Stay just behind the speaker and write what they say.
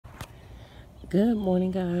Good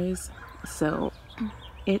morning, guys. So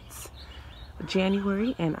it's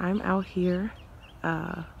January and I'm out here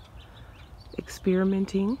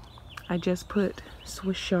experimenting. I just put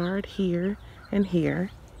Swiss chard here and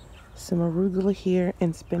here, some arugula here,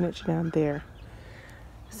 and spinach down there.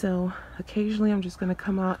 So occasionally I'm just going to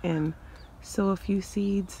come out and sow a few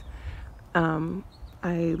seeds.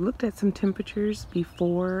 I looked at some temperatures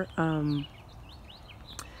before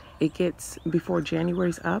before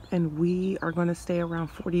January's up, and we are going to stay around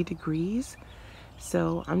 40 degrees.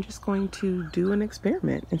 So I'm just going to do an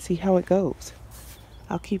experiment and see how it goes.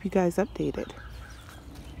 I'll keep you guys updated.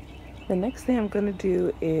 The next thing I'm going to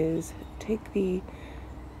do is take the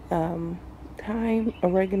thyme,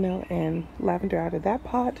 oregano, and lavender out of that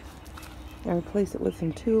pot and replace it with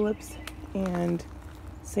some tulips, and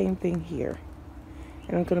same thing here.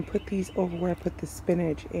 And I'm going to put these over where I put the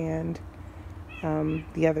spinach and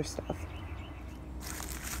the other stuff.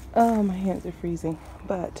 Oh, my hands are freezing,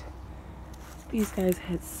 but these guys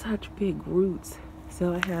had such big roots.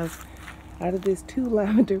 So I have out of this 2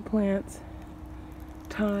 lavender plants,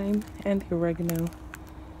 thyme, and the oregano.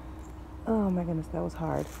 Oh my goodness, that was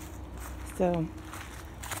hard. So I'm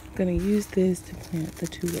gonna use this to plant the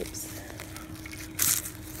tulips.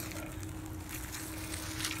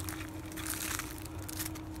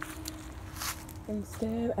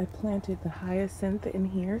 Instead, I planted the hyacinth in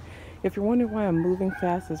here. If you're wondering why I'm moving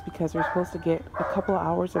fast, it's because we're supposed to get a couple of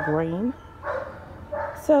hours of rain.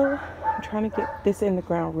 So I'm trying to get this in the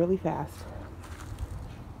ground really fast.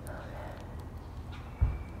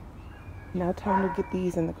 Now time to get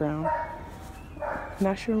these in the ground.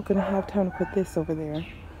 Not sure I'm gonna have time to put this over there.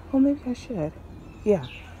 Well, maybe I should. Yeah.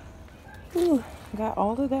 Ooh, got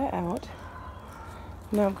all of that out.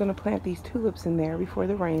 Now I'm gonna plant these tulips in there before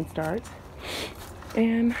the rain starts.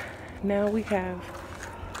 And now we have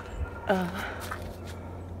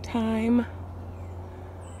thyme,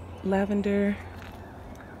 lavender,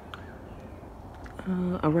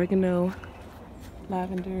 oregano,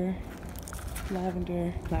 lavender,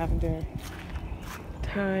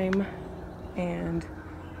 thyme, and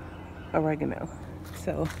oregano.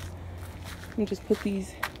 So I'm just put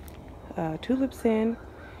these tulips in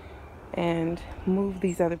and move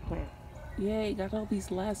these other plants. Yay, got all these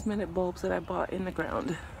last minute bulbs that I bought in the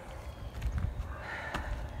ground.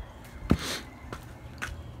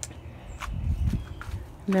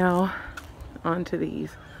 Now on to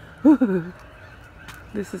these.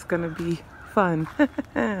 This is gonna be fun.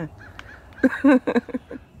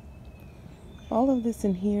 All of this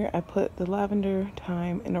in here, I put the lavender,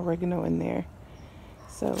 thyme, and oregano in there.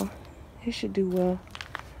 So it should do well.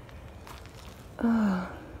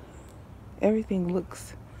 Everything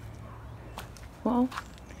looks, well,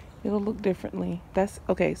 it'll look differently. That's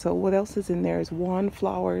okay. So what else is in there is wand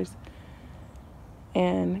flowers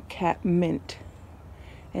and catmint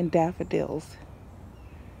and daffodils.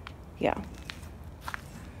 Yeah.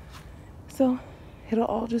 So it'll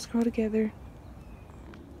all just grow together.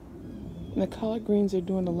 The collard greens are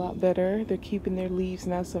doing a lot better. They're keeping their leaves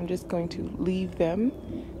now, so I'm just going to leave them.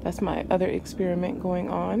 That's my other experiment going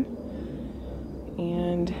on.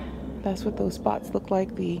 And that's what those spots look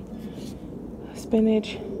like. The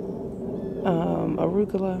spinach,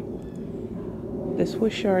 arugula, the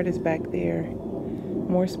Swiss chard is back there.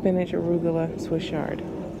 More spinach, arugula, Swiss chard.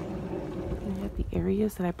 And at the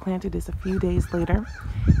areas that I planted is a few days later,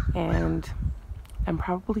 and I'm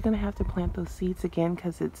probably gonna have to plant those seeds again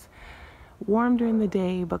because it's warm during the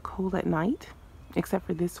day but cold at night. Except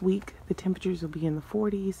for this week, the temperatures will be in the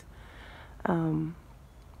 40s.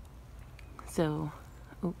 So,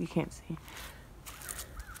 oh, you can't see.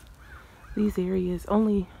 These areas,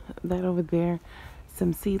 only that over there,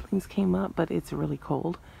 some seedlings came up, but it's really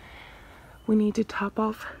cold. We need to top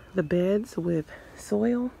off the beds with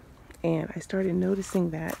soil, and I started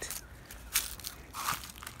noticing that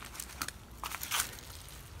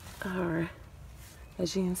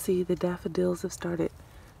as you can see, the daffodils have started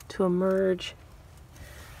to emerge.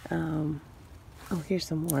 Oh, here's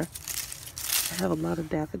some more. I have a lot of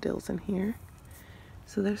daffodils in here.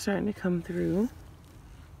 So they're starting to come through.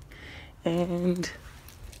 And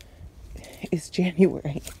it's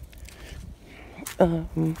January.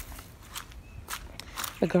 The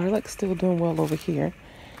garlic's still doing well over here.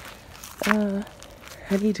 I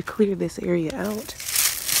need to clear this area out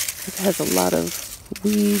because it has a lot of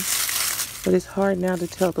weeds, but it's hard now to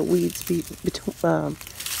tell the weeds from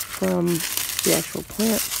the actual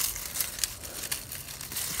plant.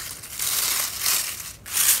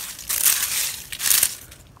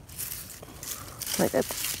 Like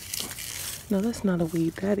that's, no, that's not a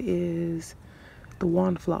weed. That is the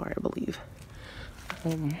wandflower, I believe.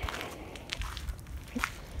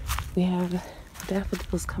 We have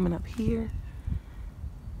Daffodils coming up here.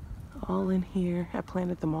 All in here. I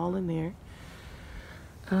planted them all in there.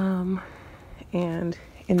 And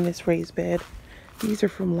in this raised bed. These are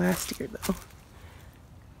from last year though.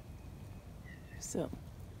 So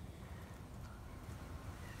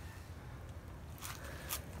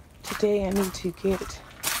today I need to get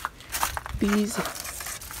these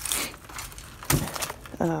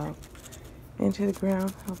into the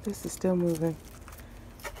ground. Oh, this is still moving.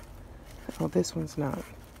 Oh, this one's not.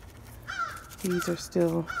 These are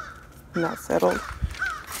still not settled.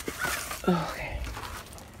 Okay.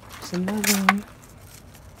 There's another one.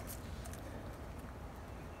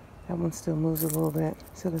 That one still moves a little bit.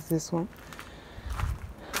 So does this one.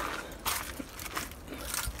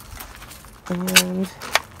 And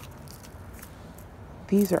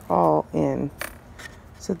these are all in.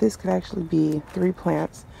 So this could actually be 3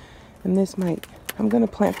 plants. And this might, I'm going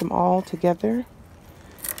to plant them all together.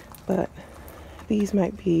 But these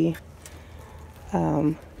might be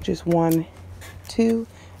just 1, 2.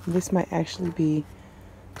 This might actually be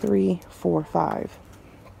 3, 4, 5.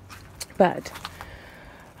 But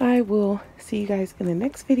I will see you guys in the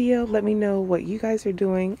next video. Let me know what you guys are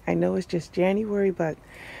doing. I know it's just January, but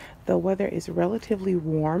the weather is relatively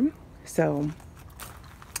warm. So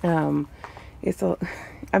it's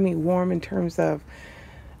warm in terms of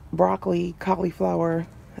broccoli, cauliflower,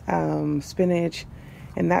 spinach,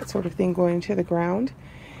 and that sort of thing going into the ground.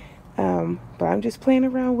 But I'm just playing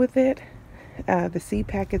around with it. The seed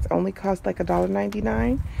packets only cost like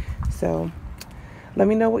 $1.99. So let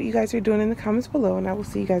me know what you guys are doing in the comments below, and I will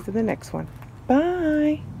see you guys in the next one.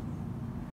 Bye.